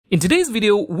In today's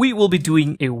video, we will be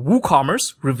doing a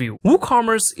WooCommerce review.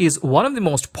 WooCommerce is one of the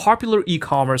most popular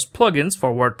e-commerce plugins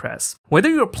for WordPress. Whether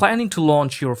you're planning to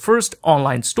launch your first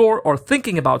online store or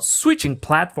thinking about switching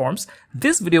platforms,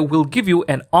 this video will give you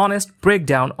an honest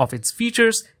breakdown of its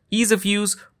features, ease of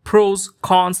use, pros,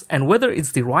 cons, and whether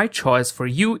it's the right choice for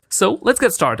you. So let's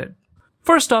get started.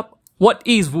 First up, what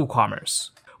is WooCommerce?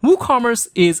 WooCommerce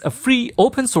is a free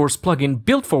open source plugin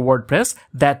built for WordPress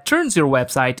that turns your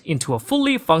website into a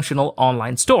fully functional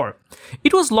online store.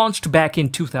 It was launched back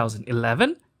in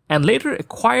 2011 and later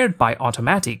acquired by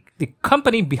Automattic, the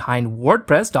company behind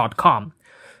WordPress.com.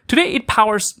 Today it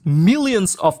powers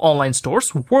millions of online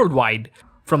stores worldwide,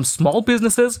 from small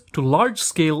businesses to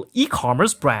large-scale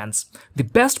e-commerce brands. The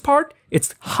best part?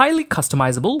 It's highly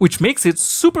customizable, which makes it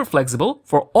super flexible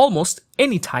for almost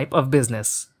any type of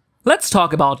business. Let's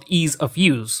talk about ease of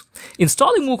use.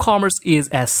 Installing WooCommerce is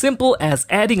as simple as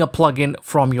adding a plugin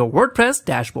from your WordPress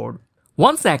dashboard.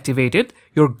 Once activated,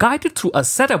 you're guided through a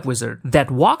setup wizard that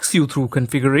walks you through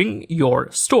configuring your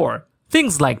store.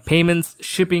 Things like payments,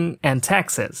 shipping, and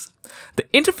taxes. The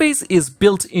interface is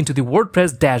built into the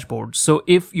WordPress dashboard, so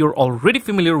if you're already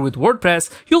familiar with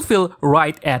WordPress, you'll feel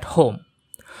right at home.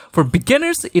 For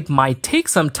beginners, it might take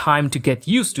some time to get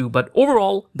used to, but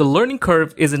overall, the learning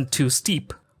curve isn't too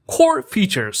steep. Core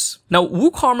features. Now,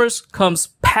 WooCommerce comes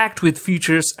packed with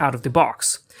features out of the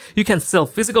box. You can sell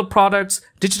physical products,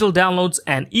 digital downloads,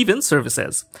 and even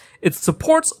services. It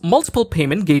supports multiple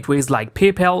payment gateways like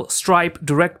PayPal, Stripe,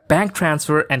 direct bank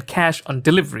transfer, and cash on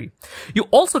delivery. You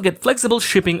also get flexible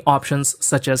shipping options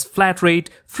such as flat rate,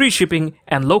 free shipping,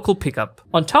 and local pickup.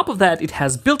 On top of that, it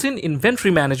has built-in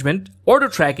inventory management, order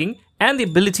tracking, and the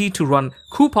ability to run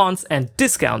coupons and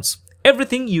discounts.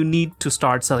 Everything you need to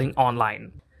start selling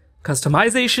online.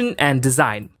 Customization and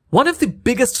design. One of the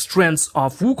biggest strengths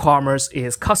of WooCommerce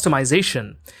is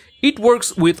customization. It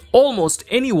works with almost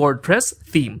any WordPress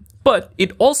theme, but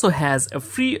it also has a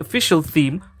free official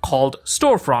theme called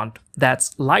Storefront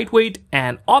that's lightweight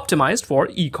and optimized for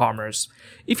e-commerce.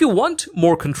 If you want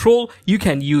more control, you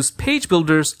can use page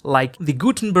builders like the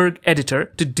Gutenberg editor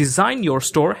to design your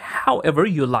store however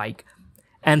you like.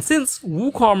 And since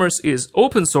WooCommerce is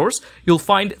open source, you'll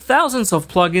find thousands of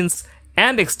plugins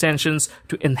and extensions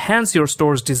to enhance your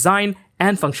store's design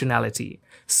and functionality.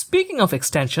 Speaking of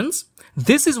extensions,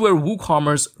 this is where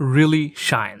WooCommerce really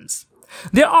shines.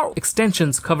 There are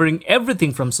extensions covering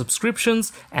everything from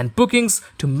subscriptions and bookings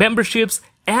to memberships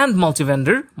and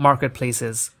multi-vendor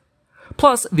marketplaces.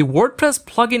 Plus, the WordPress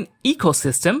plugin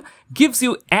ecosystem gives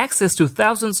you access to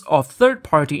thousands of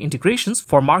third-party integrations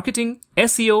for marketing,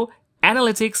 SEO,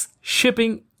 analytics,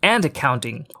 shipping, and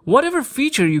accounting. Whatever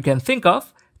feature you can think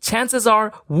of, chances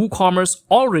are WooCommerce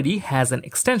already has an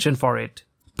extension for it.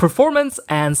 Performance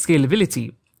and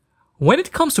scalability. When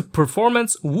it comes to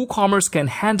performance, WooCommerce can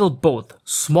handle both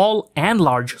small and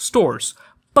large stores,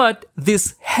 but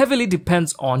this heavily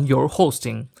depends on your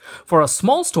hosting. For a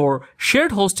small store,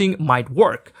 shared hosting might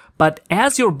work, but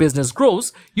as your business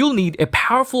grows, you'll need a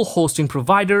powerful hosting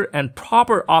provider and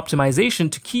proper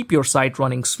optimization to keep your site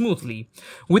running smoothly.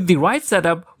 With the right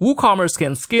setup, WooCommerce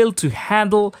can scale to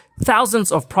handle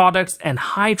thousands of products and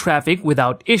high traffic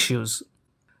without issues.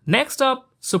 Next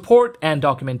up, support and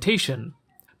documentation.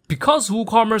 Because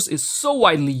WooCommerce is so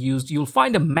widely used, you'll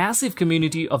find a massive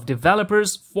community of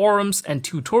developers, forums, and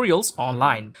tutorials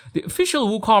online. The official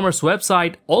WooCommerce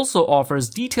website also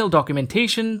offers detailed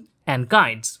documentation and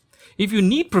guides. If you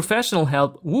need professional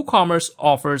help, WooCommerce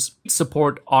offers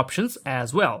support options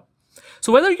as well.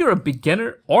 So whether you're a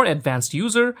beginner or advanced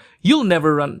user, you'll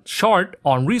never run short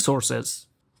on resources.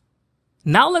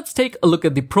 Now let's take a look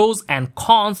at the pros and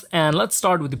cons, and let's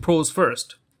start with the pros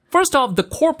first. First off, the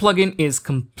core plugin is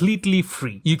completely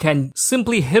free. You can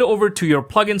simply head over to your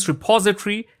plugins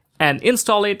repository and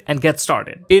install it and get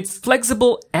started. It's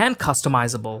flexible and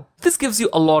customizable. This gives you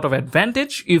a lot of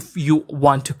advantage if you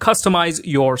want to customize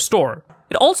your store.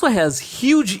 It also has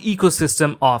huge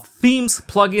ecosystem of themes,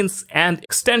 plugins, and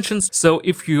extensions. So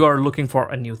if you are looking for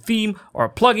a new theme or a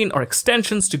plugin or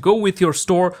extensions to go with your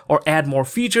store or add more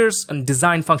features and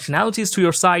design functionalities to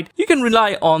your site, you can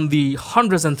rely on the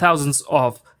hundreds and thousands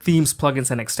of themes, plugins,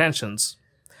 and extensions.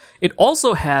 It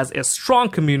also has a strong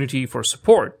community for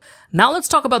support. Now let's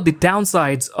talk about the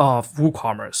downsides of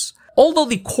WooCommerce. Although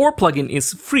the core plugin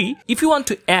is free, if you want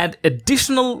to add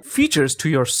additional features to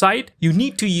your site, you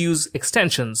need to use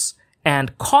extensions,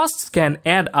 and costs can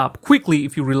add up quickly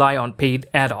if you rely on paid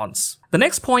add-ons. The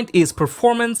next point is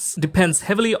performance depends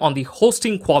heavily on the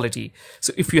hosting quality.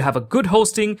 So if you have a good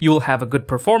hosting, you'll have a good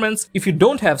performance. If you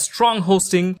don't have strong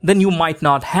hosting, then you might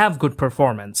not have good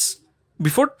performance.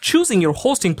 Before choosing your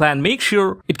hosting plan, make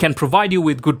sure it can provide you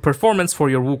with good performance for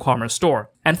your WooCommerce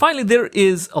store. And finally, there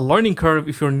is a learning curve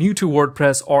if you're new to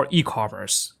WordPress or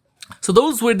e-commerce. So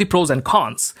those were the pros and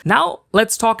cons. Now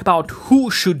let's talk about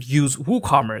who should use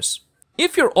WooCommerce.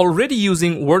 If you're already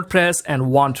using WordPress and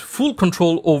want full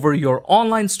control over your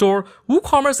online store,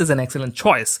 WooCommerce is an excellent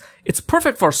choice. It's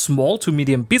perfect for small to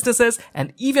medium businesses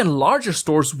and even larger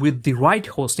stores with the right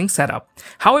hosting setup.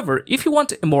 However, if you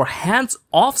want a more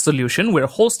hands-off solution where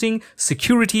hosting,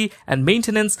 security, and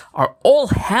maintenance are all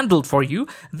handled for you,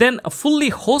 then a fully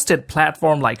hosted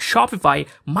platform like Shopify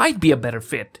might be a better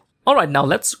fit. Alright, now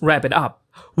let's wrap it up.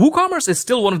 WooCommerce is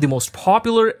still one of the most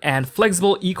popular and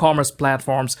flexible e-commerce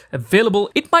platforms available.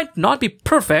 It might not be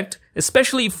perfect,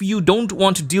 especially if you don't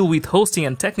want to deal with hosting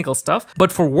and technical stuff,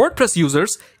 but for WordPress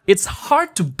users, it's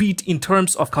hard to beat in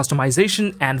terms of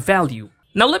customization and value.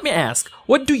 Now let me ask,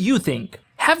 what do you think?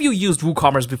 Have you used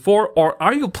WooCommerce before, or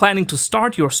are you planning to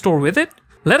start your store with it?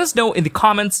 Let us know in the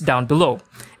comments down below.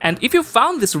 And if you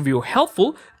found this review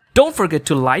helpful, don't forget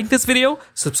to like this video,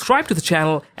 subscribe to the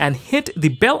channel, and hit the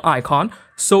bell icon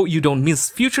so you don't miss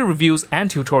future reviews and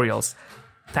tutorials.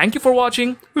 Thank you for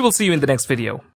watching. We will see you in the next video.